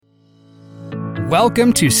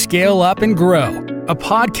Welcome to Scale Up and Grow, a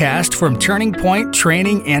podcast from Turning Point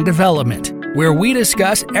Training and Development, where we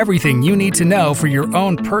discuss everything you need to know for your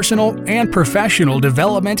own personal and professional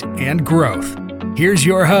development and growth. Here's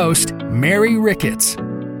your host, Mary Ricketts.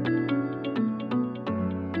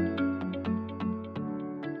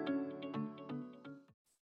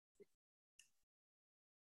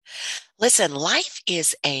 Listen, life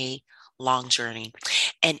is a long journey,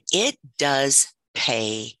 and it does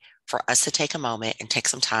pay for us to take a moment and take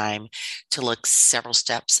some time to look several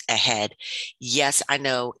steps ahead. Yes, I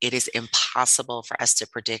know it is impossible for us to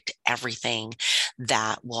predict everything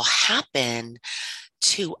that will happen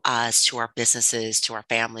to us, to our businesses, to our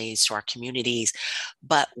families, to our communities,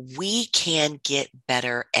 but we can get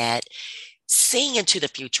better at seeing into the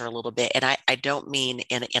future a little bit. And I don't mean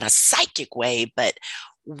in a psychic way, but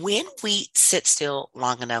when we sit still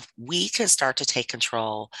long enough, we can start to take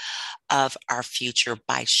control of our future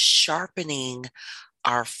by sharpening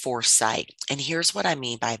our foresight. And here's what I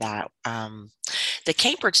mean by that. The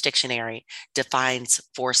Cambridge Dictionary defines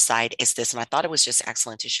foresight as this, and I thought it was just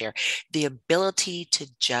excellent to share: the ability to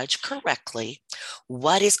judge correctly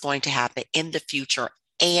what is going to happen in the future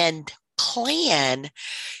and plan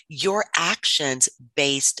your actions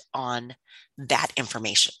based on that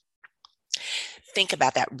information. Think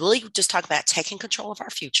about that. Really just talk about taking control of our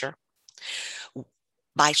future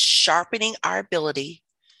by sharpening our ability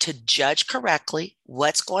to judge correctly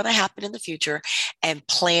what's going to happen in the future and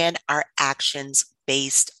plan our actions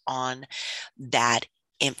based on that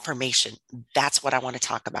information. That's what I want to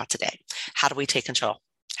talk about today. How do we take control?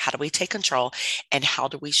 How do we take control, and how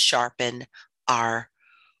do we sharpen our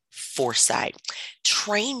foresight?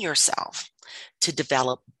 Train yourself to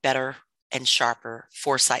develop better and sharper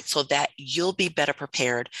foresight so that you'll be better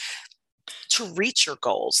prepared to reach your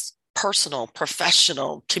goals, personal,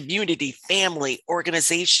 professional, community, family,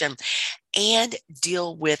 organization, and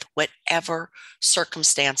deal with whatever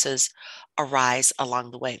circumstances arise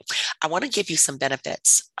along the way. I want to give you some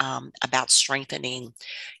benefits about strengthening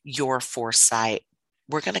your foresight.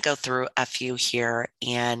 We're going to go through a few here,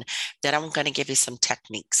 and then I'm going to give you some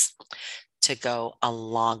techniques to go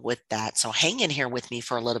along with that. So hang in here with me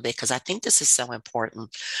for a little bit, because I think this is so important.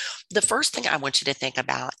 The first thing I want you to think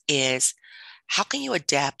about is, how can you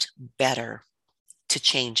adapt better to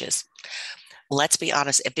changes? Let's be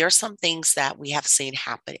honest, if there are some things that we have seen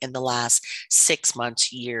happen in the last 6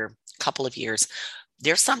 months, year, couple of years,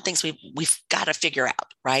 there's some things we've got to figure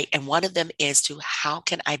out, right? And one of them is how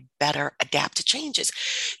can I better adapt to changes?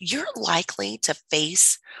 You're likely to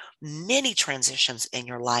face many transitions in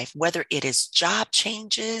your life, whether it is job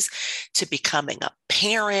changes, to becoming a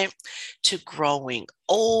parent, to growing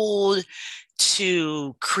old,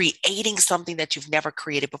 to creating something that you've never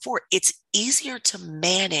created before. It's easier to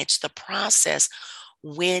manage the process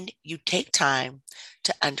when you take time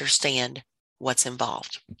to understand what's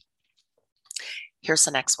involved. Here's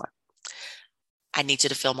the next one. I need you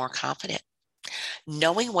to feel more confident.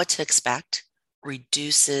 Knowing what to expect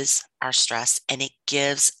reduces our stress, and it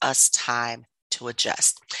gives us time to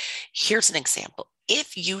adjust. Here's an example.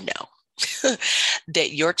 If you know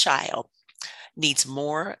that your child needs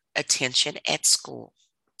more attention at school,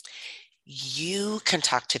 you can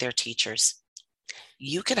talk to their teachers.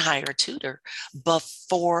 You can hire a tutor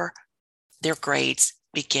before their grades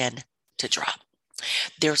begin to drop.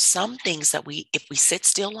 There's some things that if we sit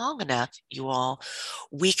still long enough, you all,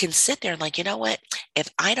 we can sit there and you know what? If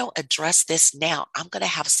I don't address this now, I'm going to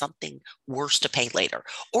have something worse to pay later,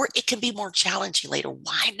 or it can be more challenging later.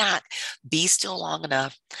 Why not be still long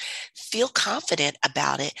enough, feel confident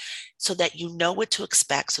about it so that you know what to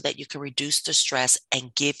expect, so that you can reduce the stress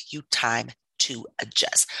and give you time to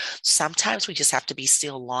adjust. Sometimes we just have to be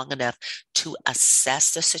still long enough to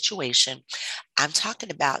assess the situation. I'm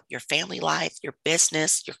talking about your family life, your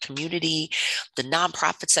business, your community, the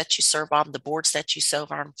nonprofits that you serve on, the boards that you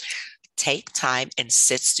serve on. Take time and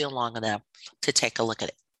sit still long enough to take a look at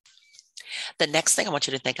it. The next thing I want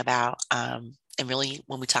you to think about, and really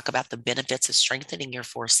when we talk about the benefits of strengthening your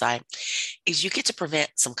foresight, is you get to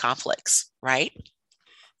prevent some conflicts, right?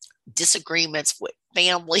 Disagreements with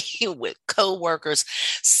family, with coworkers,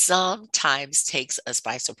 sometimes takes us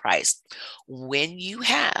by surprise. When you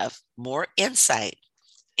have more insight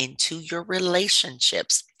into your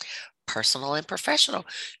relationships, personal and professional,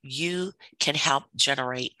 you can help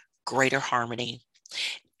generate greater harmony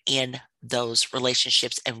in those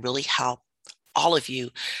relationships and really help all of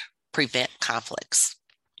you prevent conflicts.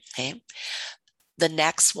 Okay. The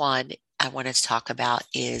next one I wanted to talk about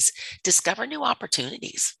is discover new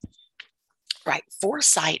opportunities. Right.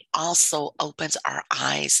 Foresight also opens our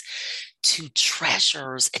eyes to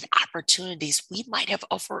treasures and opportunities we might have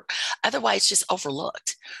otherwise just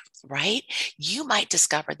overlooked, right? You might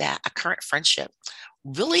discover that a current friendship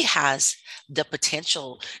really has the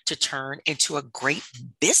potential to turn into a great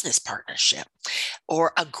business partnership,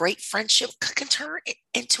 or a great friendship can turn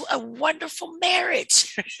into a wonderful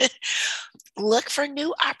marriage. Look for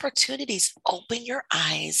new opportunities. Open your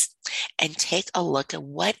eyes and take a look at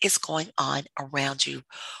what is going on around you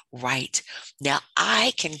right now.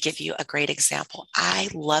 I can give you a great example. I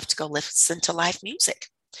love to go listen to live music.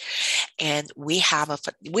 And we have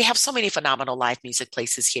so many phenomenal live music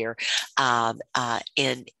places here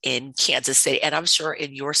in Kansas City, and I'm sure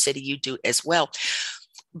in your city you do as well.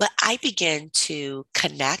 But I began to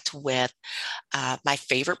connect with my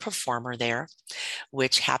favorite performer there,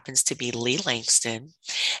 which happens to be Lee Langston.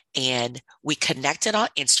 And we connected on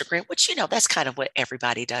Instagram, which, that's kind of what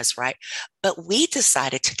everybody does, right? But we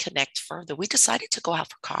decided to connect further. We decided to go out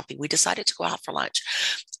for coffee. We decided to go out for lunch.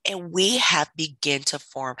 And we have begun to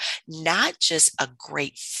form not just a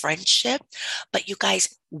great friendship, but you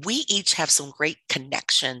guys, we each have some great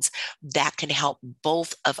connections that can help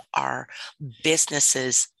both of our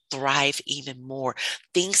businesses thrive even more.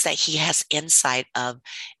 Things that he has insight of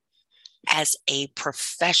as a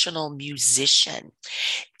professional musician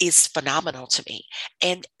is phenomenal to me.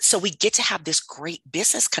 And so we get to have this great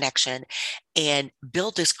business connection and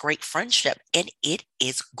build this great friendship. And it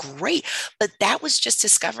is great. But that was just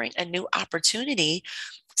discovering a new opportunity,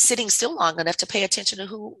 sitting still long enough to pay attention to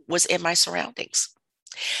who was in my surroundings.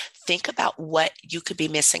 Think about what you could be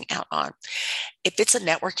missing out on. If it's a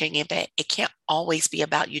networking event, it can't always be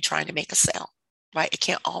about you trying to make a sale, right? It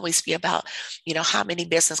can't always be about, how many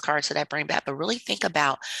business cards did I bring back? But really think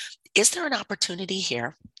about, is there an opportunity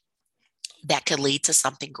here that could lead to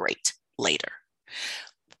something great later?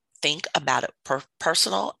 Think about it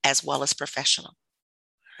personal as well as professional.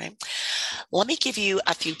 Right? Let me give you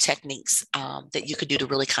a few techniques that you could do to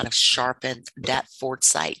really kind of sharpen that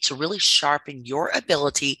foresight, to really sharpen your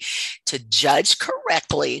ability to judge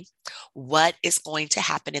correctly what is going to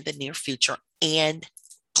happen in the near future and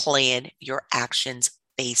plan your actions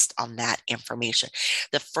based on that information.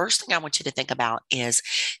 The first thing I want you to think about is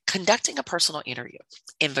conducting a personal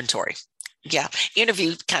inventory. Yeah,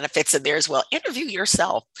 interview kind of fits in there as well. Interview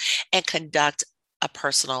yourself and conduct a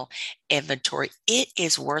personal inventory. It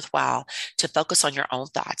is worthwhile to focus on your own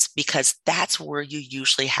thoughts because that's where you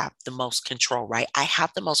usually have the most control, right? I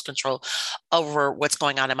have the most control over what's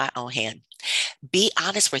going on in my own hand. Be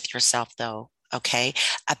honest with yourself, though, okay,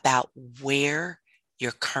 about where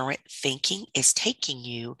your current thinking is taking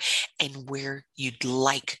you and where you'd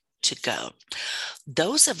like to go.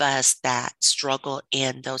 Those of us that struggle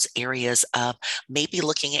in those areas of maybe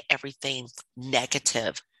looking at everything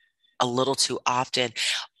negative a little too often,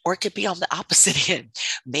 or it could be on the opposite end.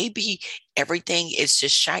 Maybe everything is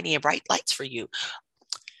just shiny and bright lights for you.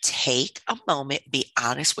 Take a moment, be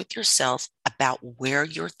honest with yourself about where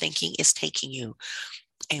your thinking is taking you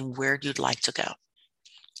and where you'd like to go.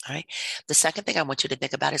 All right. The second thing I want you to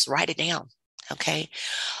think about is write it down. Okay.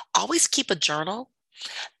 Always keep a journal.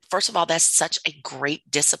 First of all, that's such a great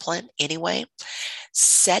discipline anyway.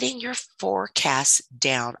 Setting your forecasts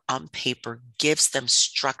down on paper gives them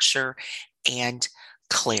structure and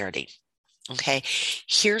clarity. Okay.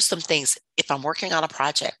 Here's some things. If I'm working on a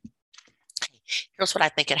project, here's what I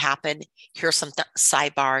think could happen. Here's some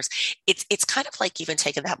sidebars. It's kind of like even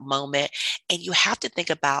taking that moment, and you have to think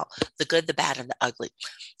about the good, the bad, and the ugly.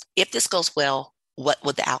 If this goes well, what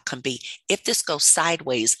would the outcome be? If this goes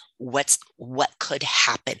sideways, what could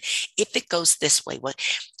happen? If it goes this way,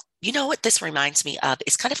 you know what this reminds me of?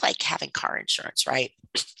 It's kind of like having car insurance, right?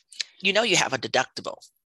 You have a deductible.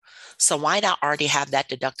 So why not already have that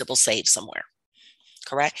deductible saved somewhere?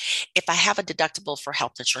 Correct? If I have a deductible for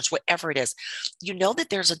health insurance, whatever it is, you know that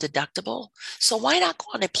there's a deductible. So why not go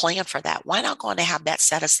on and plan for that? Why not go on and have that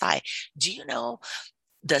set aside? Do you know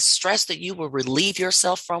the stress that you will relieve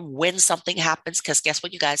yourself from when something happens? Because guess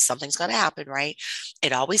what, you guys, something's going to happen, right?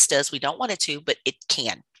 It always does. We don't want it to, but it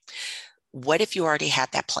can. What if you already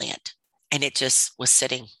had that planned and it just was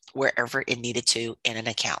sitting wherever it needed to in an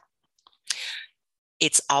account?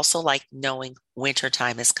 It's also like knowing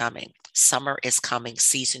wintertime is coming, summer is coming,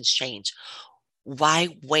 seasons change. Why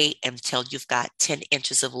wait until you've got 10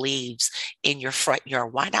 inches of leaves in your front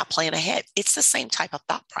yard? Why not plan ahead? It's the same type of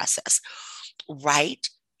thought process. Write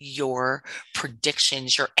your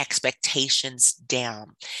predictions, your expectations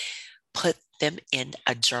down. Put them in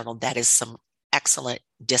a journal. That is some excellent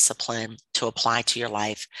discipline to apply to your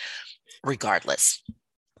life regardless.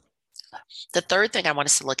 The third thing I want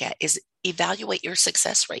us to look at is evaluate your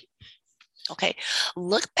success rate. Okay.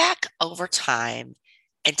 Look back over time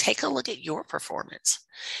and take a look at your performance.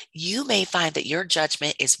 You may find that your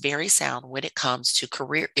judgment is very sound when it comes to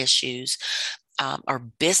career issues or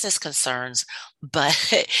business concerns,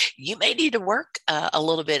 but you may need to work a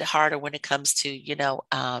little bit harder when it comes to,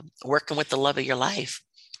 working with the love of your life.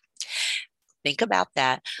 Think about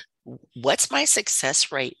that. What's my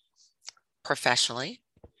success rate professionally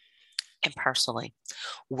and personally?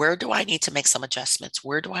 Where do I need to make some adjustments?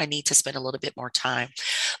 Where do I need to spend a little bit more time?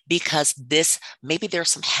 Because maybe there's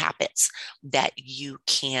some habits that you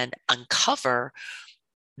can uncover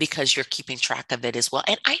because you're keeping track of it as well.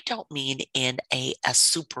 And I don't mean in a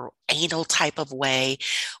super anal type of way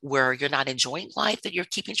where you're not enjoying life, that you're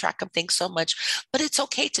keeping track of things so much, but it's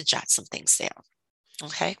okay to jot some things down.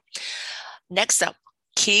 Okay. Next up,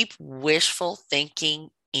 keep wishful thinking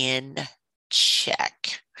in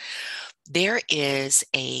check. There is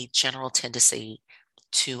a general tendency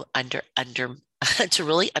to to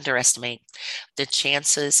really underestimate the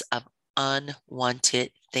chances of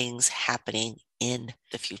unwanted things happening in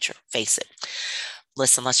the future. Face it.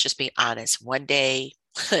 Listen, let's just be honest. One day,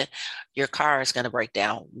 your car is going to break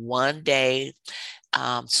down. One day,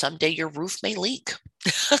 someday your roof may leak.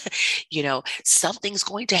 Something's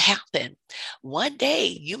going to happen. One day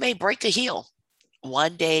you may break a heel.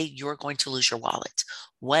 One day you're going to lose your wallet.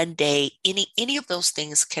 One day, any of those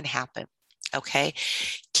things can happen. Okay.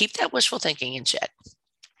 Keep that wishful thinking in check,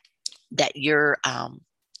 that you're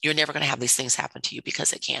never going to have these things happen to you,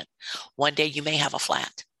 because it can. One day you may have a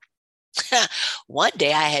flat. One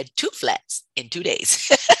day I had 2 flats in 2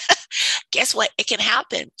 days. Guess what? It can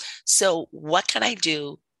happen. So what can I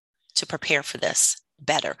do to prepare for this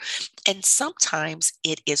better? And sometimes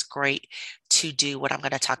it is great to do what I'm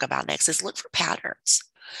going to talk about next, is look for patterns.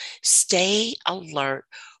 Stay alert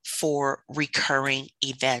for recurring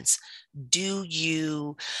events. Do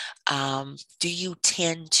you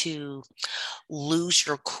tend to lose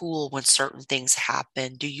your cool when certain things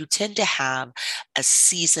happen? Do you tend to have a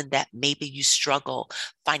season that maybe you struggle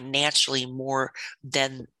financially more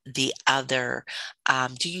than the other?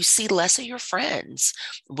 Do you see less of your friends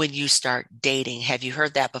when you start dating? Have you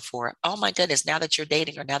heard that before? Oh my goodness, now that you're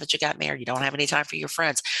dating or now that you got married, you don't have any time for your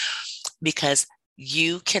friends. Because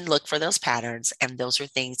you can look for those patterns, and those are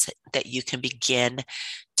things that you can begin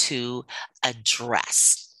to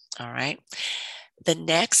address. All right. The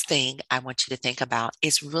next thing I want you to think about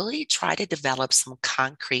is really try to develop some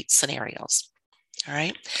concrete scenarios. All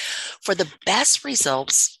right. For the best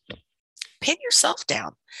results, pin yourself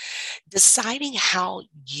down. Deciding how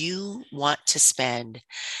you want to spend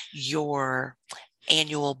your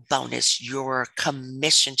annual bonus, your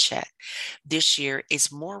commission check this year,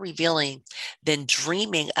 is more revealing than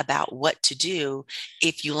dreaming about what to do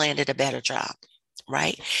if you landed a better job,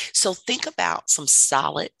 right? So think about some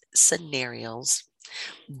solid scenarios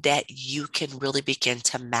that you can really begin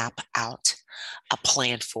to map out a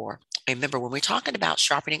plan for. Remember, when we're talking about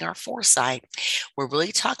sharpening our foresight, we're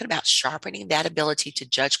really talking about sharpening that ability to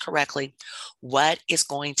judge correctly what is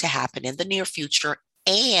going to happen in the near future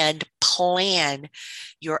and plan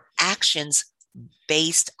your actions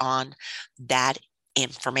based on that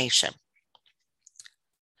information.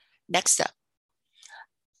 Next up,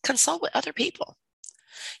 consult with other people.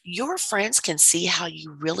 Your friends can see how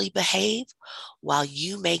you really behave, while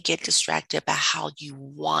you may get distracted by how you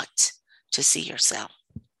want to see yourself.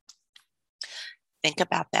 Think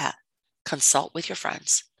about that. Consult with your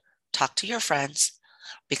friends. Talk to your friends,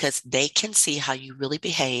 because they can see how you really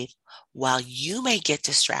behave, while you may get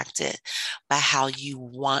distracted by how you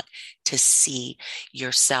want to see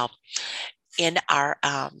yourself. In our,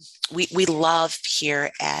 we love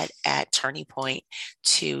here at Turning Point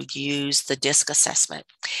to use the DISC assessment.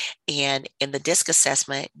 And in the DISC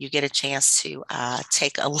assessment, you get a chance to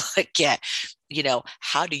take a look at,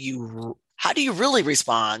 how do you really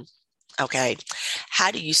respond? Okay.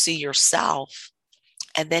 How do you see yourself?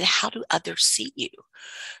 And then how do others see you?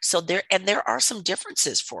 So there are some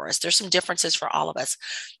differences for us. There's some differences for all of us,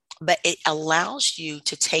 but it allows you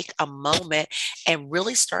to take a moment and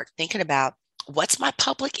really start thinking about, what's my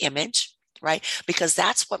public image, right? Because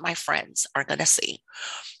that's what my friends are going to see.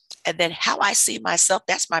 And then how I see myself,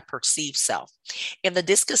 that's my perceived self. In the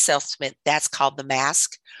DISC assessment, that's called the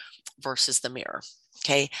mask versus the mirror.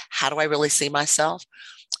 Okay. How do I really see myself?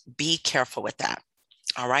 Be careful with that.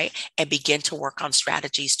 All right. And begin to work on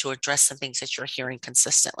strategies to address some things that you're hearing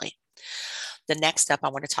consistently. The next step, I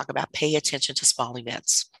want to talk about, pay attention to small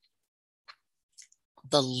events.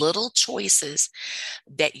 The little choices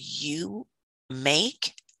that you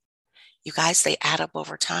make, you guys, they add up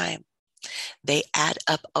over time. They add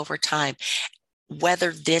up over time.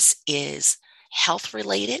 Whether this is health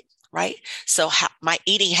related, right? So my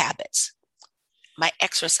eating habits, my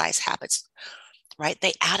exercise habits, right?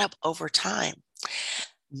 They add up over time.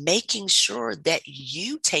 Making sure that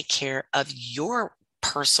you take care of your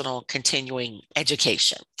personal continuing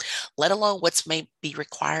education, let alone what's may be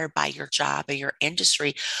required by your job or your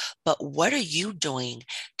industry. But what are you doing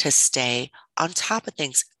to stay on top of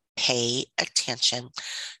things? Pay attention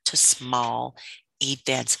to small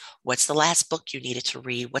events. What's the last book you needed to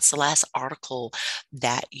read? What's the last article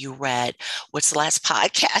that you read? What's the last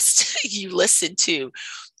podcast you listened to?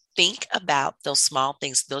 Think about those small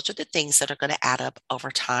things. Those are the things that are going to add up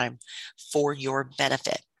over time for your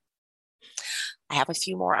benefit. I have a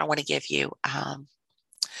few more I want to give you.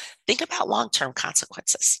 Think about long-term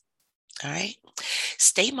consequences. All right.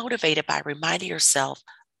 Stay motivated by reminding yourself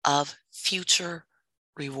of future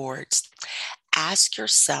rewards. Ask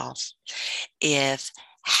yourself if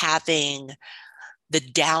having the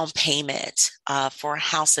down payment for a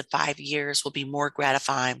house in 5 years will be more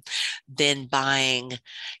gratifying than buying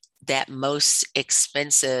that most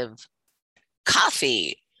expensive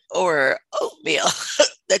coffee or oatmeal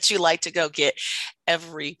that you like to go get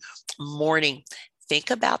every morning.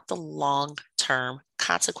 Think about the long-term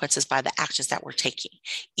consequences by the actions that we're taking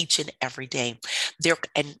each and every day.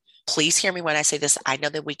 And please hear me when I say this. I know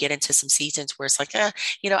that we get into some seasons where it's like,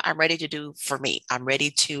 I'm ready to do for me. I'm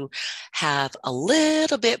ready to have a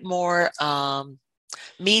little bit more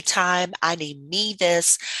me time. I need me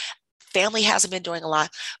this. Family hasn't been doing a lot,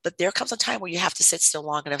 but there comes a time where you have to sit still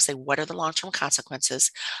long enough and say, what are the long-term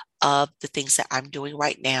consequences of the things that I'm doing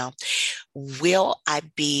right now? Will I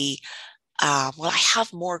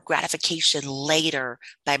have more gratification later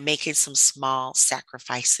by making some small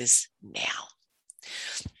sacrifices now?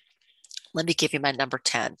 Let me give you my number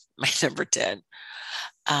 10. My number 10.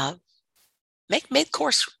 Make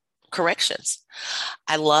mid-course corrections.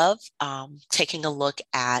 I love taking a look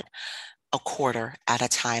at a quarter at a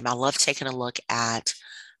time. I love taking a look at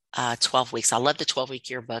 12 weeks. I love the 12-week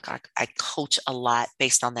yearbook. I coach a lot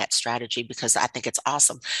based on that strategy because I think it's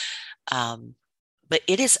awesome. But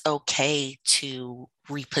it is okay to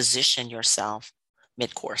reposition yourself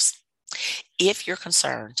mid-course. If you're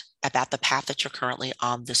concerned about the path that you're currently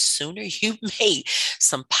on, the sooner you make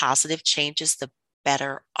some positive changes, the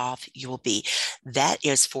better off you will be. That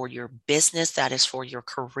is for your business. That is for your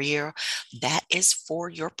career. That is for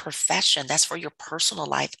your profession. That's for your personal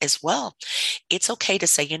life as well. It's okay to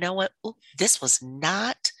say, you know what? Ooh, this was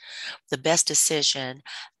not the best decision.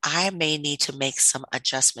 I may need to make some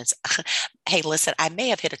adjustments. Hey, listen, I may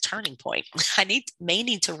have hit a turning point. I may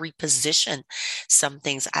need to reposition some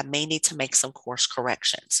things. I may need to make some course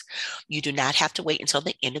corrections. You do not have to wait until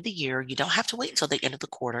the end of the year. You don't have to wait until the end of the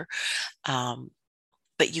quarter.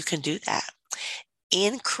 But you can do that.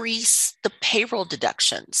 Increase the payroll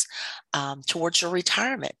deductions towards your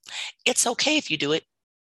retirement. It's okay if you do it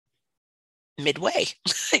midway.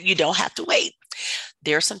 You don't have to wait.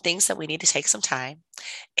 There are some things that we need to take some time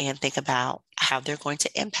and think about how they're going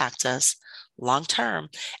to impact us long term,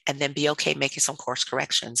 and then be okay making some course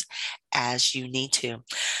corrections as you need to.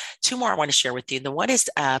 Two more I want to share with you. The one is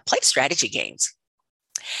play strategy games.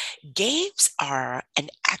 Games are an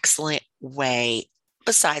excellent way,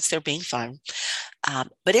 besides they're being fun,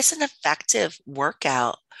 but it's an effective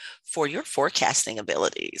workout for your forecasting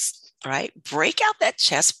abilities, right? Break out that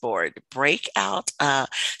chessboard, break out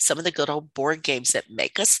some of the good old board games that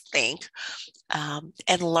make us think,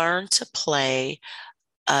 and learn to play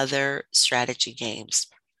other strategy games.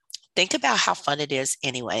 Think about how fun it is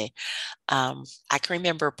anyway. I can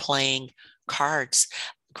remember playing cards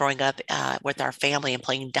growing up with our family and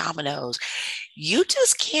playing dominoes. You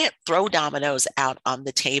just can't throw dominoes out on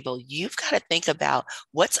the table. You've got to think about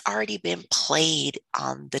what's already been played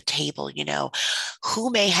on the table. You know,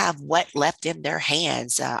 who may have what left in their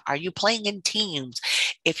hands? Are you playing in teams?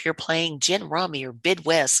 If you're playing gin rummy or bid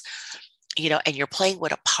whist, and you're playing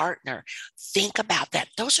with a partner, think about that.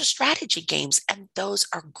 Those are strategy games, and those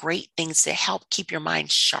are great things to help keep your mind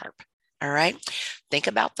sharp. All right. Think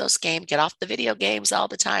about those games, get off the video games all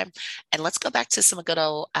the time. And let's go back to some good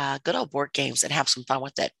old board games and have some fun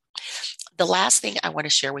with it. The last thing I want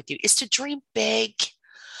to share with you is to dream big.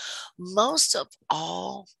 Most of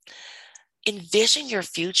all, envision your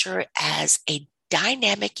future as a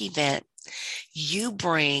dynamic event you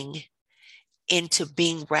bring into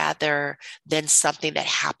being rather than something that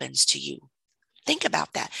happens to you. Think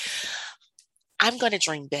about that. I'm going to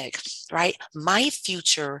dream big, right? My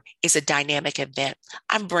future is a dynamic event.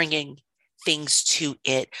 I'm bringing things to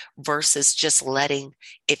it versus just letting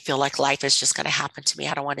it feel like life is just going to happen to me.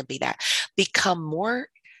 I don't want to be that. Become more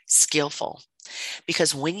skillful,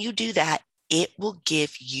 because when you do that, it will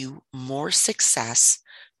give you more success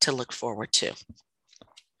to look forward to.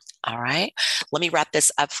 All right. Let me wrap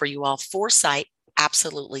this up for you all. Foresight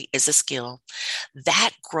absolutely is a skill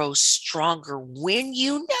that grows stronger when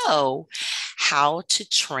you know how to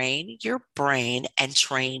train your brain and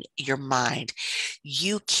train your mind.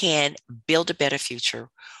 You can build a better future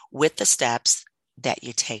with the steps that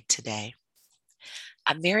you take today.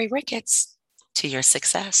 I'm Mary Ricketts. To your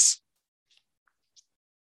success.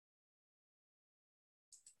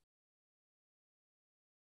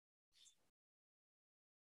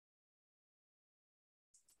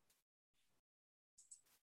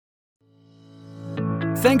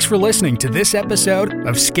 Thanks for listening to this episode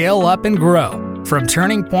of Scale Up and Grow from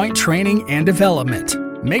Turning Point Training and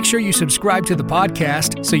Development. Make sure you subscribe to the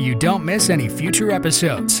podcast so you don't miss any future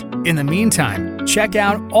episodes. In the meantime, check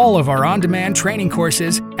out all of our on-demand training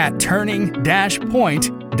courses at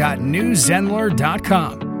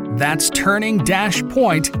turning-point.newzenler.com. That's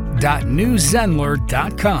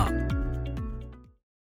turning-point.newzenler.com.